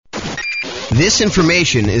This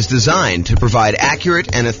information is designed to provide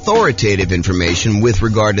accurate and authoritative information with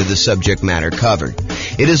regard to the subject matter covered.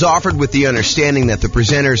 It is offered with the understanding that the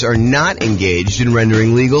presenters are not engaged in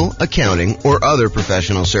rendering legal, accounting, or other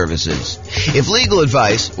professional services. If legal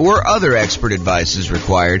advice or other expert advice is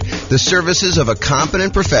required, the services of a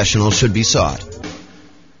competent professional should be sought.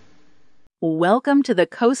 Welcome to the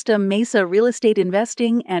Costa Mesa Real Estate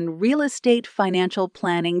Investing and Real Estate Financial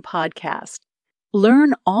Planning Podcast.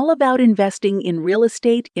 Learn all about investing in real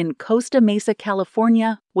estate in Costa Mesa,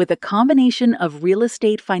 California, with a combination of real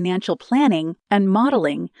estate financial planning and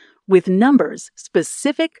modeling with numbers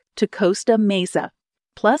specific to Costa Mesa,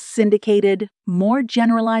 plus syndicated, more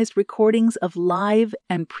generalized recordings of live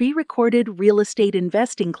and pre-recorded real estate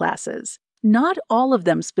investing classes, not all of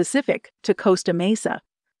them specific to Costa Mesa.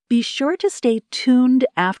 Be sure to stay tuned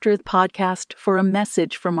after the podcast for a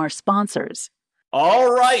message from our sponsors.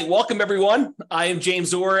 All right. Welcome, everyone. I am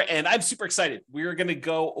James Orr, and I'm super excited. We're going to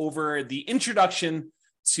go over the introduction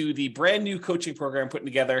to the brand new coaching program I'm putting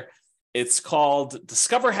together. It's called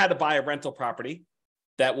Discover How to Buy a Rental Property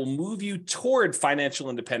that will move you toward financial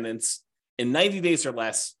independence in 90 days or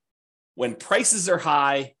less when prices are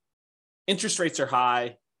high, interest rates are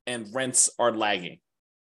high, and rents are lagging.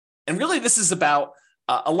 And really, this is about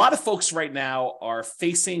a lot of folks right now are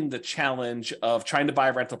facing the challenge of trying to buy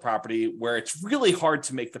a rental property where it's really hard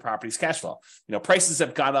to make the property's cash flow. You know, prices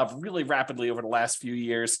have gone up really rapidly over the last few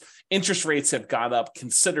years. Interest rates have gone up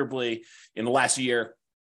considerably in the last year.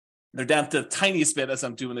 They're down to the tiniest bit as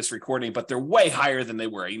I'm doing this recording, but they're way higher than they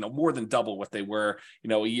were, more than double what they were,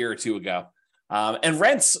 a year or two ago. And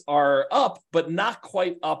rents are up, but not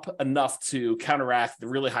quite up enough to counteract the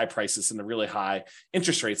really high prices and the really high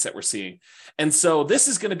interest rates that we're seeing. And so this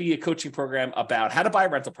is going to be a coaching program about how to buy a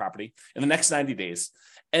rental property in the next 90 days,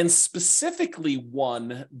 and specifically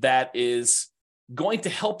one that is going to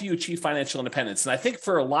help you achieve financial independence. And I think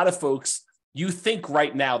for a lot of folks, you think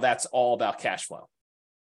right now that's all about cash flow.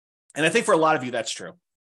 And I think for a lot of you, that's true.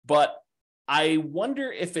 But I wonder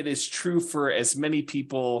if it is true for as many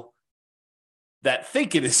people that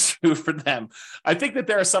think it is true for them. I think that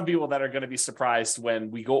there are some people that are going to be surprised when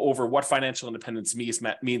we go over what financial independence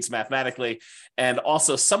means mathematically, and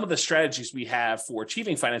also some of the strategies we have for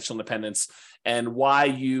achieving financial independence and why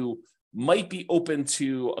you might be open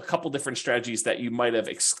to a couple different strategies that you might have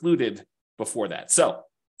excluded before that. So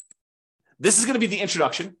this is going to be the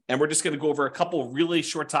introduction, and we're just going to go over a couple really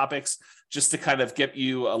short topics just to kind of get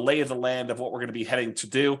you a lay of the land of what we're going to be heading to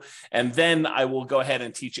do. And then I will go ahead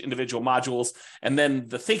and teach individual modules. And then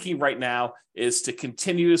the thinking right now is to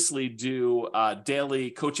continuously do daily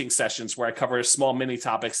coaching sessions where I cover small mini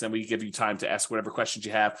topics, and we give you time to ask whatever questions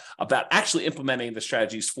you have about actually implementing the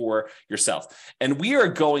strategies for yourself. And we are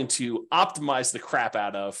going to optimize the crap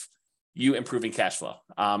out of you improving cash flow.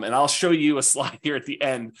 And I'll show you a slide here at the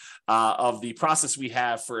end of the process we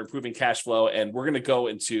have for improving cash flow. And we're going to go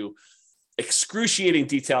into excruciating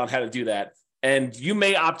detail on how to do that. And you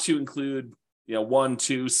may opt to include, one,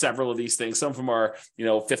 two, several of these things. Some of them are,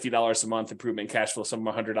 $50 a month improvement in cash flow. Some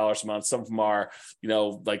of them are $100 a month. Some of them are,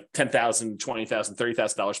 like $10,000, $20,000,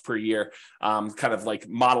 $30,000 per year, kind of like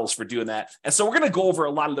models for doing that. And so we're going to go over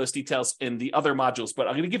a lot of those details in the other modules, but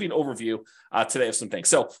I'm going to give you an overview today of some things.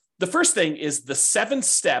 So the first thing is the 7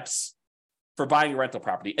 steps for buying a rental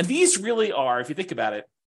property. And these really are, if you think about it,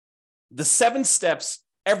 the 7 steps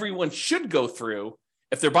everyone should go through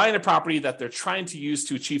if they're buying a property that they're trying to use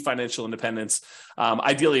to achieve financial independence,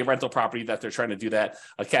 ideally a rental property that they're trying to do that,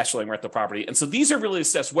 a cash flowing rental property. And so these are really the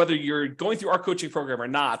steps, whether you're going through our coaching program or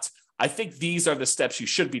not. I think these are the steps you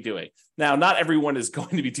should be doing. Now, not everyone is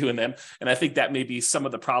going to be doing them, and I think that may be some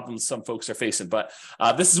of the problems some folks are facing, but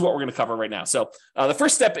this is what we're going to cover right now. So the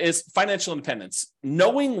first step is financial independence,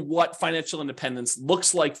 knowing what financial independence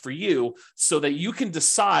looks like for you so that you can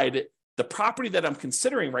decide the property that I'm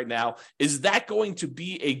considering right now, is that going to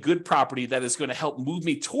be a good property that is going to help move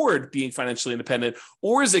me toward being financially independent?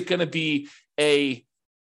 Or is it going to be a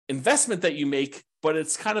investment that you make, but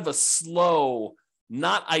it's kind of a slow,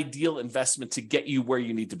 not ideal investment to get you where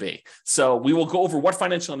you need to be? So we will go over what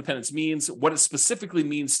financial independence means, what it specifically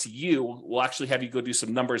means to you. We'll actually have you go do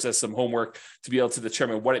some numbers as some homework to be able to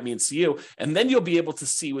determine what it means to you. And then you'll be able to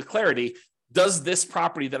see with clarity, does this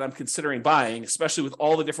property that I'm considering buying, especially with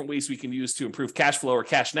all the different ways we can use to improve cash flow or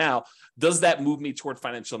cash now, does that move me toward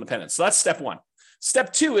financial independence? So that's step 1.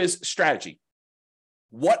 Step 2 is strategy.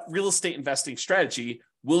 What real estate investing strategy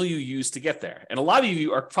will you use to get there? And a lot of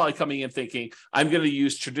you are probably coming in thinking, I'm going to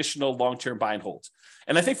use traditional long-term buy and hold.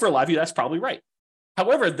 And I think for a lot of you, that's probably right.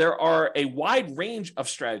 However, there are a wide range of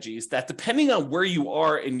strategies that, depending on where you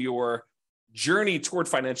are in your journey toward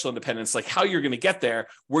financial independence, like how you're going to get there,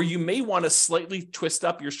 where you may want to slightly twist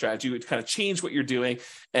up your strategy, kind of change what you're doing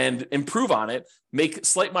and improve on it, make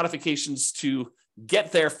slight modifications to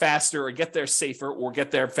get there faster or get there safer or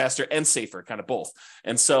get there faster and safer, kind of both.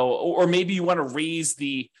 And so, or maybe you want to raise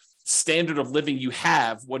the standard of living you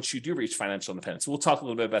have once you do reach financial independence. We'll talk a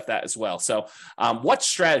little bit about that as well. So what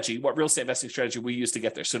real estate investing strategy we use to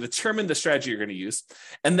get there? So determine the strategy you're going to use.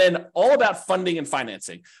 And then all about funding and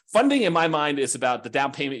financing. Funding, in my mind, is about the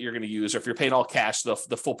down payment you're going to use, or if you're paying all cash, the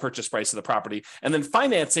full purchase price of the property. And then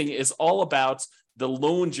financing is all about the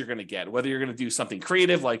loans you're going to get, whether you're going to do something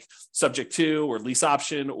creative like subject to or lease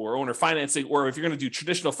option or owner financing, or if you're going to do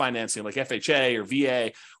traditional financing like FHA or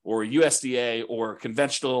VA or USDA or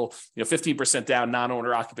conventional, 15% down,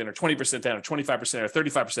 non-owner occupant, or 20% down, or 25% or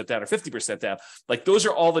 35% down, or 50% down. Like those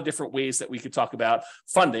are all the different ways that we could talk about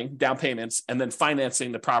funding, down payments, and then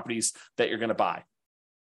financing the properties that you're going to buy.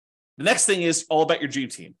 The next thing is all about your dream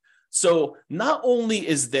team. So not only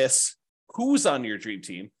is this who's on your dream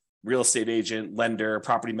team, real estate agent, lender,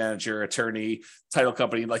 property manager, attorney, title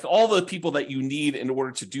company, like all the people that you need in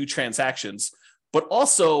order to do transactions, but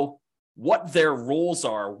also what their roles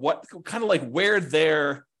are, what kind of like where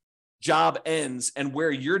their job ends and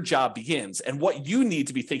where your job begins, and what you need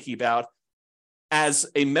to be thinking about as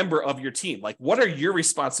a member of your team. Like, what are your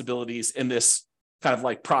responsibilities in this kind of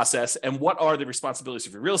like process, and what are the responsibilities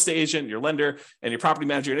of your real estate agent, your lender, and your property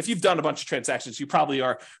manager? And if you've done a bunch of transactions, you probably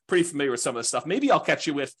are pretty familiar with some of this stuff. Maybe I'll catch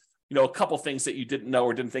you with a couple things that you didn't know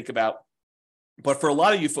or didn't think about. But for a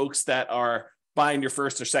lot of you folks that are buying your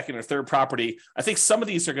first or second or third property, I think some of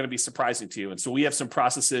these are going to be surprising to you. And so we have some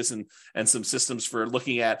processes and some systems for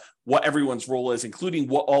looking at what everyone's role is, including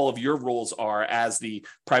what all of your roles are as the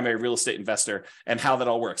primary real estate investor and how that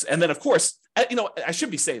all works. And then, of course, I should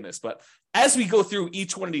be saying this, but as we go through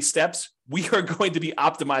each one of these steps, we are going to be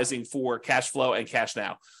optimizing for cash flow and cash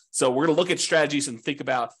now. So we're going to look at strategies and think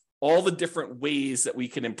about all the different ways that we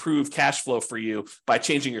can improve cash flow for you by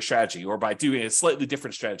changing your strategy, or by doing a slightly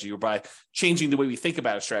different strategy, or by changing the way we think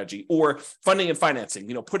about a strategy, or funding and financing,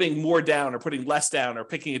 putting more down or putting less down, or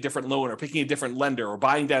picking a different loan or picking a different lender, or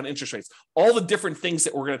buying down interest rates, all the different things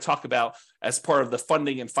that we're going to talk about as part of the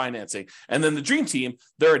funding and financing. And then the dream team,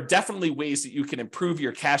 there are definitely ways that you can improve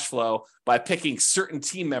your cash flow by picking certain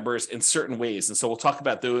team members in certain ways. And so we'll talk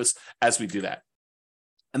about those as we do that.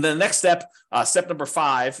 And then the next step, step number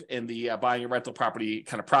 5 in the buying a rental property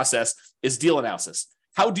kind of process, is deal analysis.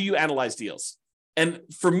 How do you analyze deals? And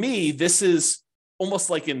for me, this is almost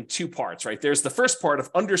like in 2 parts, right? There's the first part of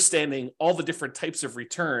understanding all the different types of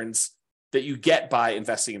returns that you get by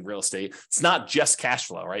investing in real estate. It's not just cash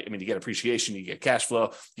flow, right? I mean, you get appreciation, you get cash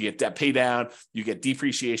flow, you get debt pay down, you get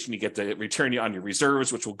depreciation, you get the return on your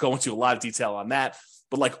reserves, which we'll go into a lot of detail on that.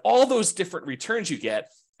 But like all those different returns you get,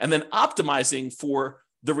 and then optimizing for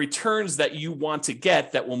the returns that you want to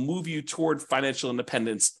get that will move you toward financial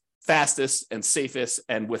independence fastest and safest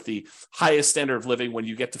and with the highest standard of living when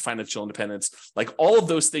you get to financial independence. Like all of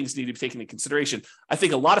those things need to be taken into consideration. I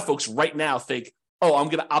think a lot of folks right now think, oh, I'm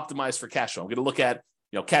going to optimize for cash flow. I'm going to look at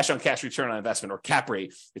cash on cash return on investment, or cap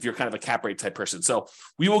rate, if you're kind of a cap rate type person. So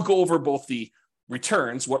we will go over both the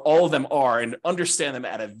returns, what all of them are, and understand them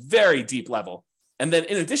at a very deep level. And then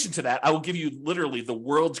in addition to that, I will give you literally the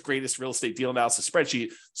world's greatest real estate deal analysis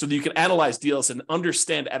spreadsheet so that you can analyze deals and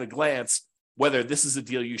understand at a glance whether this is a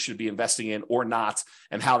deal you should be investing in or not,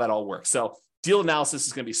 and how that all works. So deal analysis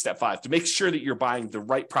is going to be step 5, to make sure that you're buying the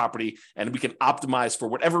right property and we can optimize for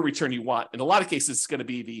whatever return you want. In a lot of cases, it's going to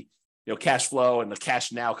be the cash flow and the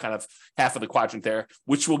cash now kind of half of the quadrant there,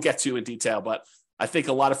 which we'll get to in detail. But I think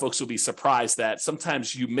a lot of folks will be surprised that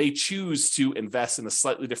sometimes you may choose to invest in a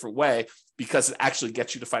slightly different way because it actually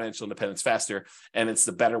gets you to financial independence faster, and it's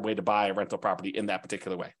the better way to buy a rental property in that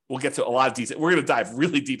particular way. We'll get to a lot of detail. We're going to dive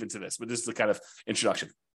really deep into this, but this is the kind of introduction.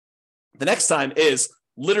 The next time is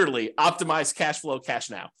literally optimize cash flow, cash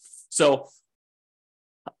now. So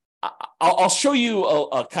I'll show you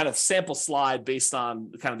a kind of sample slide based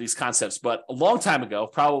on kind of these concepts, but a long time ago,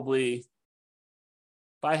 probably, if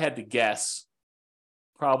I had to guess,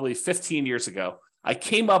 probably 15 years ago, I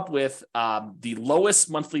came up with the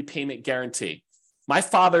lowest monthly payment guarantee. My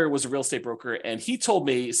father was a real estate broker, and he told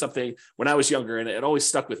me something when I was younger, and it always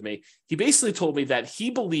stuck with me. He basically told me that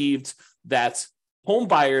he believed that home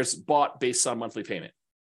buyers bought based on monthly payment,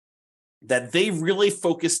 that they really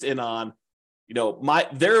focused in on,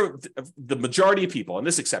 the majority of people, and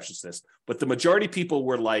this exceptions to this, but the majority of people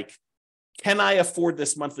were like, can I afford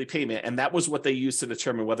this monthly payment? And that was what they used to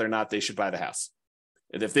determine whether or not they should buy the house.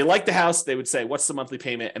 And if they like the house, they would say, what's the monthly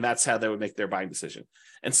payment? And that's how they would make their buying decision.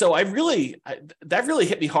 And so that really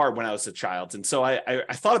hit me hard when I was a child. And so I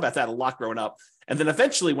thought about that a lot growing up. And then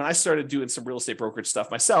eventually when I started doing some real estate brokerage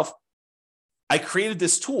stuff myself, I created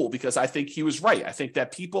this tool because I think he was right. I think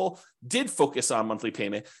that people did focus on monthly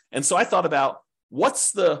payment. And so I thought about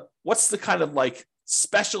what's the kind of like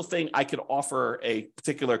special thing I could offer a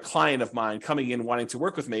particular client of mine coming in wanting to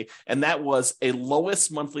work with me. And that was a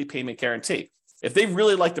lowest monthly payment guarantee. If they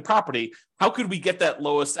really like the property, how could we get that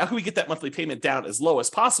monthly payment down as low as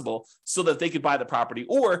possible so that they could buy the property?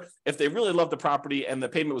 Or if they really love the property and the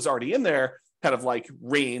payment was already in there, kind of like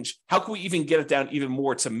range, how can we even get it down even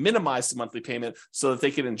more to minimize the monthly payment so that they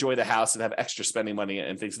can enjoy the house and have extra spending money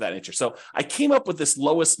and things of that nature? So I came up with this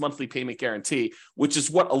lowest monthly payment guarantee, which is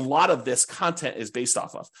what a lot of this content is based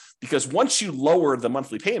off of. Because once you lower the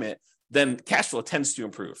monthly payment, then cash flow tends to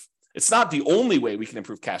improve. It's not the only way we can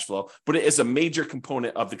improve cash flow, but it is a major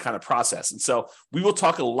component of the kind of process. And so we will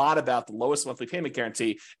talk a lot about the lowest monthly payment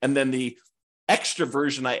guarantee and then the extra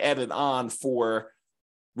version I added on for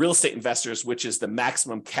real estate investors, which is the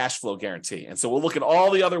maximum cash flow guarantee. And so we'll look at all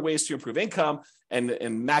the other ways to improve income and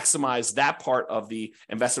maximize that part of the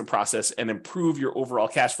investment process and improve your overall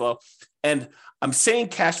cash flow. And I'm saying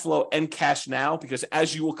cash flow and cash now because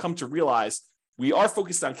as you will come to realize, we are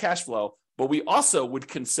focused on cash flow, but we also would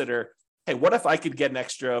consider, hey, what if I could get an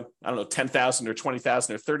extra, I don't know, $10,000 or $20,000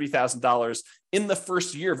 or $30,000 in the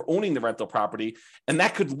first year of owning the rental property? And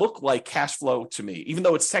that could look like cash flow to me, even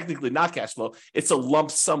though it's technically not cash flow. It's a lump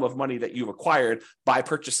sum of money that you've acquired by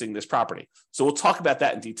purchasing this property. So we'll talk about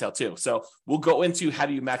that in detail too. So we'll go into how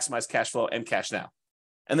do you maximize cash flow and cash now.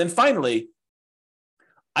 And then finally,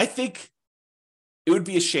 I think it would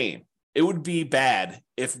be a shame. It would be bad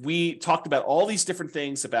if we talked about all these different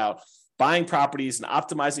things about buying properties and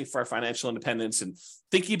optimizing for our financial independence and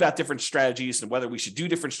thinking about different strategies and whether we should do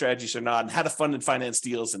different strategies or not and how to fund and finance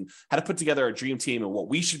deals and how to put together a dream team and what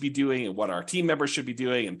we should be doing and what our team members should be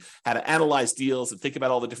doing and how to analyze deals and think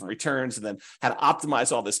about all the different returns and then how to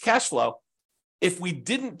optimize all this cash flow. If we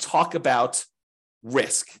didn't talk about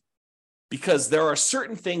risk, because there are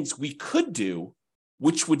certain things we could do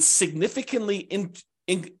which would significantly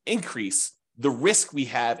increase the risk we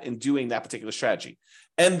have in doing that particular strategy.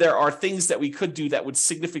 And there are things that we could do that would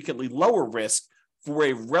significantly lower risk for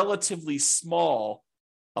a relatively small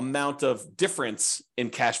amount of difference in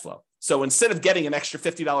cash flow. So instead of getting an extra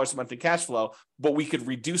 $50 a month in cash flow, but we could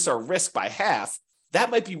reduce our risk by half,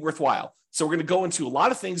 that might be worthwhile. So we're going to go into a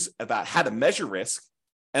lot of things about how to measure risk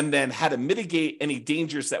and then how to mitigate any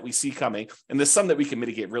dangers that we see coming. And there's some that we can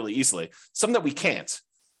mitigate really easily, some that we can't.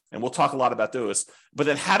 And we'll talk a lot about those. But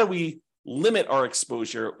then how do we limit our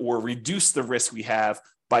exposure or reduce the risk we have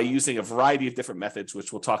by using a variety of different methods,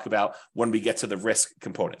 which we'll talk about when we get to the risk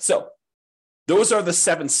component. So those are the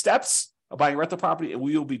 7 steps of buying a rental property, and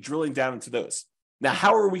we will be drilling down into those. Now,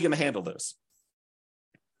 how are we going to handle those?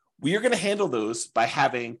 We are going to handle those by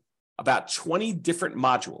having about 20 different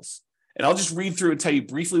modules. And I'll just read through and tell you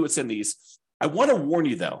briefly what's in these. I want to warn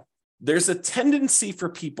you, though, there's a tendency for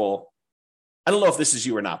people, I don't know if this is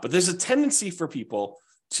you or not, but there's a tendency for people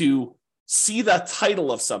to see the title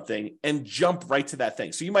of something and jump right to that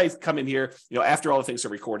thing. So you might come in here, after all the things are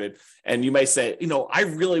recorded, and you may say, I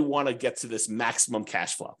really want to get to this maximum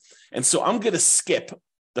cash flow. And so I'm going to skip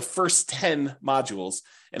the first 10 modules,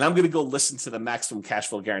 and I'm going to go listen to the maximum cash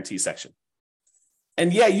flow guarantee section.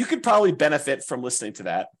 And yeah, you could probably benefit from listening to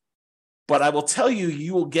that, but I will tell you,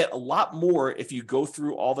 you will get a lot more if you go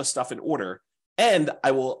through all the stuff in order. And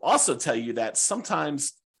I will also tell you that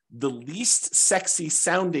sometimes the least sexy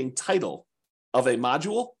sounding title of a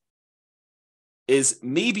module is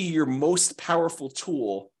maybe your most powerful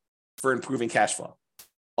tool for improving cash flow.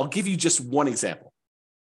 I'll give you just one example.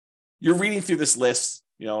 You're reading through this list,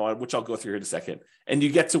 which I'll go through here in a second, and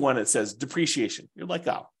you get to one that says depreciation. You're like,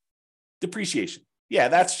 oh, depreciation. Yeah,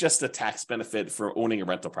 that's just a tax benefit for owning a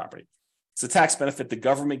rental property. It's a tax benefit the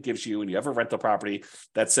government gives you when you have a rental property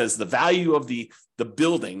that says the value of the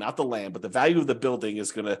building, not the land, but the value of the building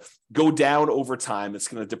is going to go down over time. It's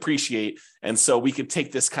going to depreciate. And so we can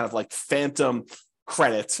take this kind of like phantom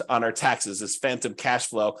credit on our taxes, this phantom cash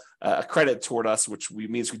flow, a credit toward us, which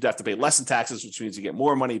means we'd have to pay less in taxes, which means you get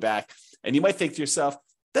more money back. And you might think to yourself,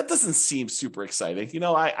 that doesn't seem super exciting.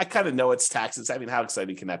 I kind of know it's taxes. I mean, how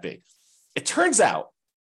exciting can that be? It turns out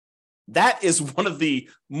that is one of the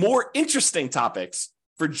more interesting topics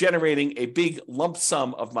for generating a big lump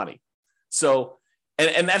sum of money. So,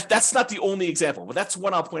 and that's not the only example, but that's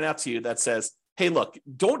one I'll point out to you that says, hey, look,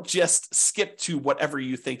 don't just skip to whatever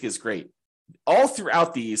you think is great. All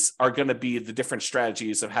throughout these are going to be the different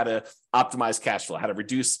strategies of how to optimize cash flow, how to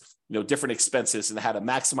reduce different expenses and how to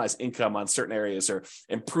maximize income on certain areas or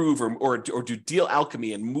improve or do deal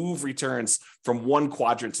alchemy and move returns from one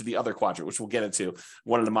quadrant to the other quadrant, which we'll get into.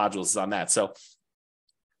 One of the modules is on that. So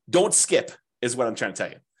don't skip is what I'm trying to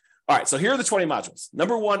tell you. All right, so here are the 20 modules.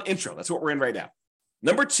 Number 1, intro. That's what we're in right now.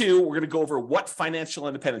 Number 2, we're going to go over what financial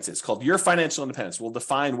independence is, called Your Financial Independence. We'll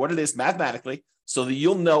define what it is mathematically so that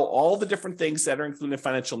you'll know all the different things that are included in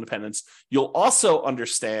financial independence. You'll also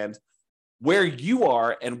understand where you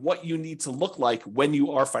are and what you need to look like when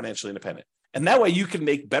you are financially independent. And that way you can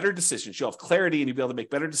make better decisions. You'll have clarity and you'll be able to make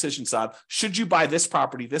better decisions on, should you buy this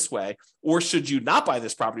property this way, or should you not buy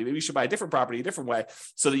this property? Maybe you should buy a different property a different way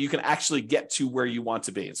so that you can actually get to where you want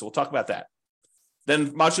to be. And so we'll talk about that.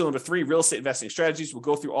 Then module number 3, real estate investing strategies. We'll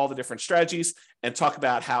go through all the different strategies and talk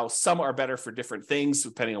about how some are better for different things,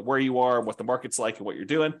 depending on where you are and what the market's like and what you're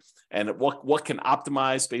doing, and what can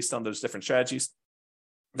optimize based on those different strategies.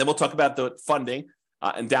 Then we'll talk about the funding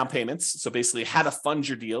and down payments. So basically how to fund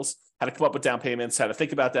your deals, how to come up with down payments, how to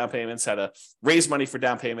think about down payments, how to raise money for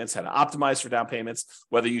down payments, how to optimize for down payments,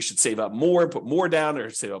 whether you should save up more, put more down, or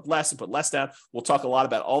save up less and put less down. We'll talk a lot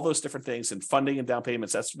about all those different things and funding and down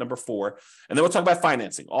payments. That's number 4. And then we'll talk about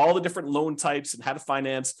financing, all the different loan types and how to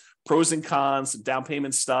finance, pros and cons, and down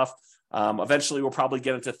payment stuff. Eventually, we'll probably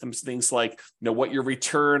get into things like, what your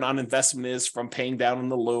return on investment is from paying down on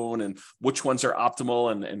the loan and which ones are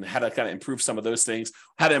optimal and how to kind of improve some of those things,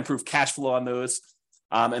 how to improve cash flow on those.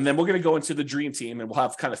 And then we're going to go into the Dream Team, and we'll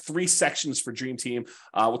have kind of 3 sections for Dream Team.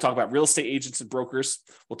 We'll talk about real estate agents and brokers.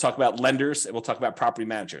 We'll talk about lenders, and we'll talk about property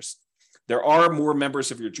managers. There are more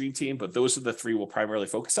members of your Dream Team, but those are the 3 we'll primarily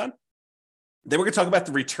focus on. Then we're going to talk about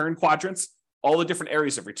the return quadrants, all the different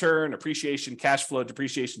areas of return, appreciation, cash flow,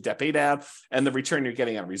 depreciation, debt pay down, and the return you're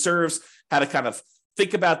getting on reserves, how to kind of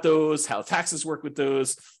think about those, how taxes work with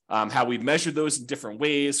those, how we measure those in different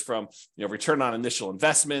ways, from return on initial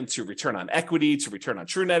investment to return on equity to return on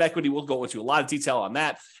true net equity. We'll go into a lot of detail on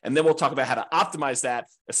that. And then we'll talk about how to optimize that,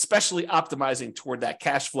 especially optimizing toward that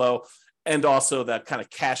cash flow and also that kind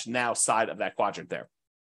of cash now side of that quadrant there.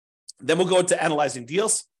 Then we'll go into analyzing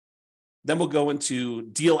deals. Then we'll go into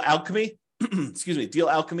deal alchemy. Excuse me. Deal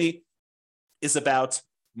alchemy is about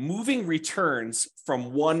moving returns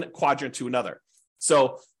from one quadrant to another.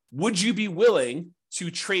 So would you be willing to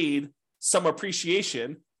trade some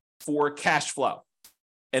appreciation for cash flow?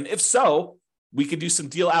 And if so, we could do some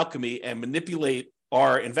deal alchemy and manipulate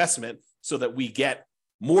our investment so that we get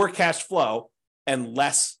more cash flow and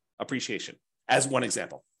less appreciation, as one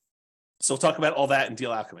example. So we'll talk about all that in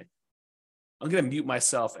deal alchemy. I'm going to mute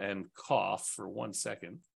myself and cough for 1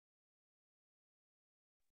 second.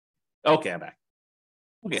 Okay, I'm back.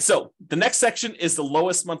 Okay, so the next section is the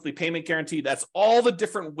lowest monthly payment guarantee. That's all the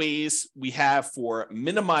different ways we have for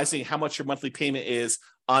minimizing how much your monthly payment is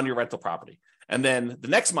on your rental property. And then the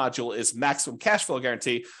next module is maximum cash flow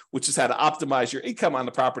guarantee, which is how to optimize your income on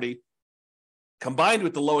the property combined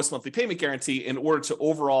with the lowest monthly payment guarantee in order to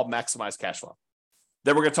overall maximize cash flow.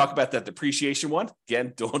 Then we're going to talk about that depreciation one.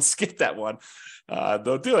 Again, don't skip that one.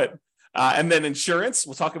 Don't do it. And then insurance.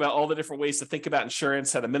 We'll talk about all the different ways to think about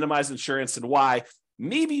insurance, how to minimize insurance, and why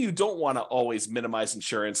maybe you don't want to always minimize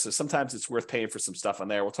insurance. So sometimes it's worth paying for some stuff on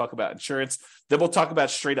there. We'll talk about insurance. Then we'll talk about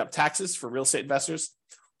straight up taxes for real estate investors.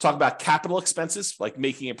 We'll talk about capital expenses, like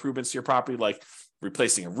making improvements to your property, like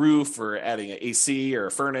replacing a roof or adding an AC or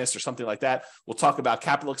a furnace or something like that. We'll talk about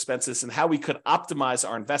capital expenses and how we could optimize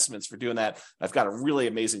our investments for doing that. I've got a really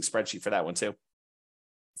amazing spreadsheet for that one too.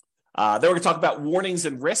 Then we're going to talk about warnings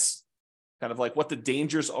and risks, kind of like what the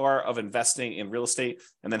dangers are of investing in real estate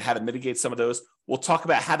and then how to mitigate some of those. We'll talk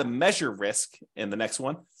about how to measure risk in the next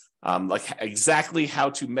one, like exactly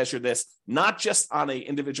how to measure this, not just on an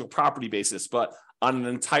individual property basis, but on an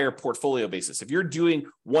entire portfolio basis. If you're doing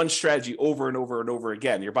one strategy over and over and over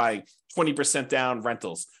again, you're buying 20% down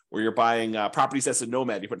rentals, or you're buying properties as a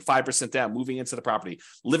nomad, you put 5% down, moving into the property,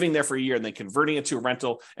 living there for a year, and then converting it to a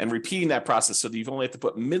rental and repeating that process so that you've only have to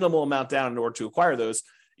put minimal amount down in order to acquire those.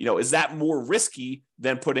 Is that more risky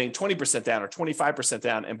than putting 20% down or 25%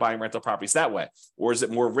 down and buying rental properties that way? Or is it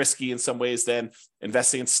more risky in some ways than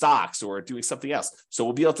investing in stocks or doing something else? So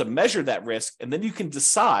we'll be able to measure that risk, and then you can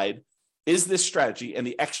decide, is this strategy and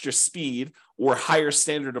the extra speed or higher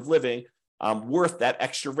standard of living worth that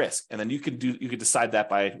extra risk? And then you can decide that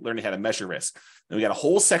by learning how to measure risk. Then we got a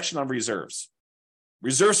whole section on reserves.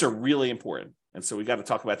 Reserves are really important. And so we got to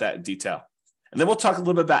talk about that in detail. And then we'll talk a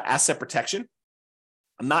little bit about asset protection.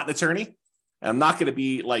 I'm not an attorney, and I'm not going to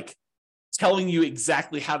be like telling you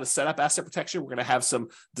exactly how to set up asset protection. We're going to have some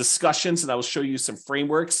discussions, and I will show you some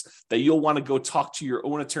frameworks that you'll want to go talk to your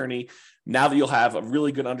own attorney. Now that you'll have a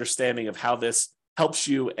really good understanding of how this helps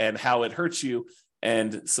you and how it hurts you,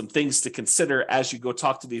 and some things to consider as you go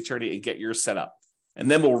talk to the attorney and get yours set up. And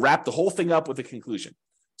then we'll wrap the whole thing up with a conclusion.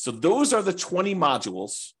 So those are the 20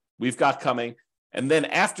 modules we've got coming. And then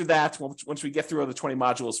after that, once we get through the 20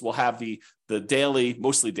 modules, we'll have the daily,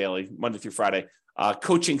 mostly daily, Monday through Friday,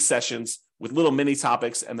 coaching sessions with little mini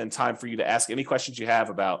topics, and then time for you to ask any questions you have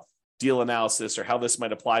about deal analysis or how this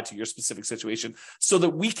might apply to your specific situation, so that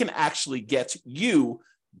we can actually get you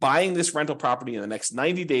buying this rental property in the next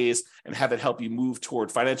 90 days and have it help you move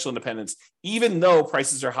toward financial independence, even though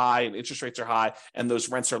prices are high and interest rates are high and those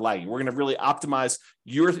rents are lagging. We're going to really optimize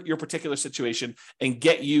your particular situation and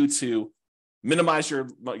get you to minimize your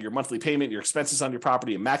monthly payment, your expenses on your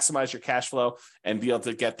property, and maximize your cash flow, and be able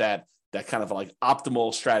to get that kind of like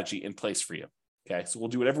optimal strategy in place for you. Okay, so we'll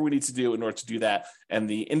do whatever we need to do in order to do that. And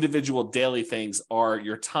the individual daily things are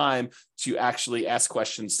your time to actually ask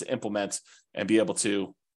questions, to implement, and be able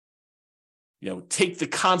to, take the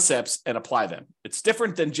concepts and apply them. It's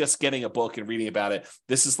different than just getting a book and reading about it.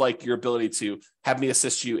 This is like your ability to have me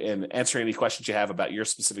assist you in answering any questions you have about your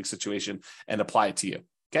specific situation and apply it to you.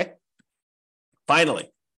 Okay.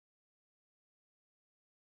 Finally.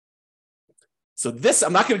 So this,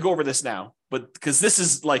 I'm not going to go over this now, but because this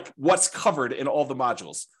is like what's covered in all the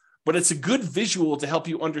modules, but it's a good visual to help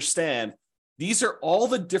you understand these are all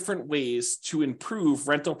the different ways to improve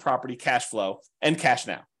rental property cash flow and cash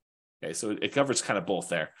now. Okay, so it covers kind of both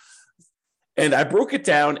there. And I broke it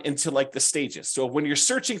down into like the stages. So when you're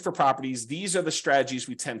searching for properties, these are the strategies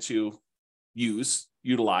we tend to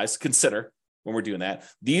utilize, consider when we're doing that.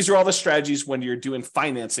 These are all the strategies when you're doing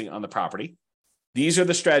financing on the property. These are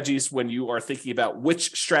the strategies when you are thinking about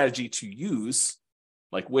which strategy to use,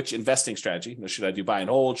 like which investing strategy. Should I do buy and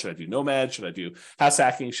hold? Should I do nomad? Should I do house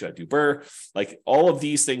hacking? Should I do BRRRR? Like all of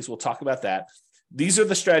these things, we'll talk about that. These are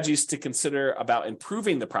the strategies to consider about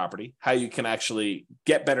improving the property, how you can actually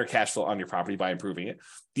get better cash flow on your property by improving it.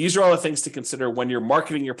 These are all the things to consider when you're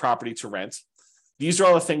marketing your property to rent. These are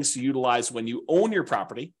all the things to utilize when you own your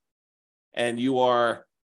property and you are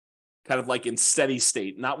kind of like in steady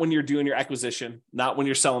state, not when you're doing your acquisition, not when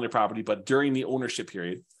you're selling your property, but during the ownership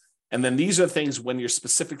period. And then these are things when you're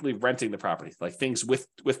specifically renting the property, like things with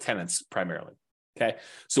tenants primarily. Okay.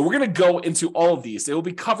 So we're going to go into all of these. They will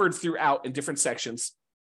be covered throughout in different sections.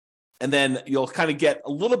 And then you'll kind of get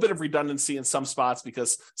a little bit of redundancy in some spots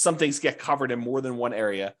because some things get covered in more than one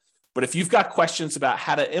area. But if you've got questions about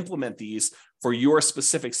how to implement these for your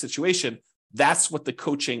specific situation, that's what the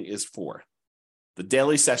coaching is for. The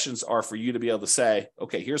daily sessions are for you to be able to say,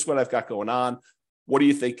 okay, here's what I've got going on. What do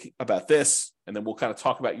you think about this? And then we'll kind of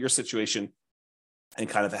talk about your situation and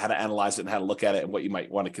kind of how to analyze it and how to look at it and what you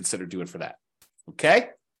might want to consider doing for that. Okay.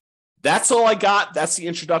 That's all I got. That's the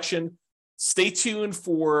introduction. Stay tuned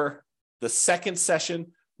for the second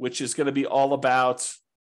session, which is going to be all about,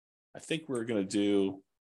 I think we're going to do,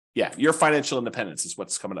 your financial independence is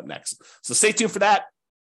what's coming up next. So stay tuned for that.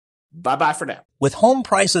 Bye-bye for now. With home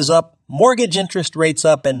prices up, mortgage interest rates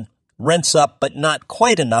up, and rents up, but not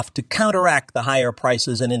quite enough to counteract the higher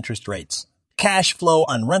prices and interest rates, cash flow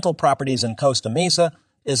on rental properties in Costa Mesa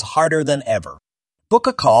is harder than ever. Book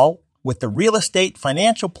a call with the Real Estate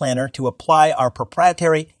Financial Planner to apply our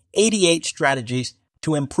proprietary 88 strategies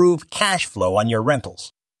to improve cash flow on your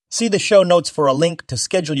rentals. See the show notes for a link to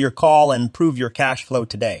schedule your call and improve your cash flow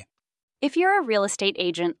today. If you're a real estate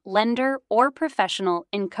agent, lender, or professional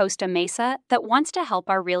in Costa Mesa that wants to help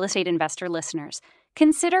our real estate investor listeners,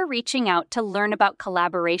 consider reaching out to learn about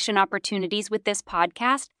collaboration opportunities with this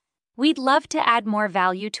podcast. We'd love to add more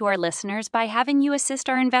value to our listeners by having you assist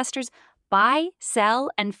our investors buy, sell,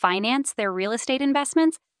 and finance their real estate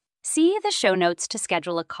investments. See the show notes to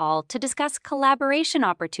schedule a call to discuss collaboration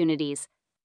opportunities.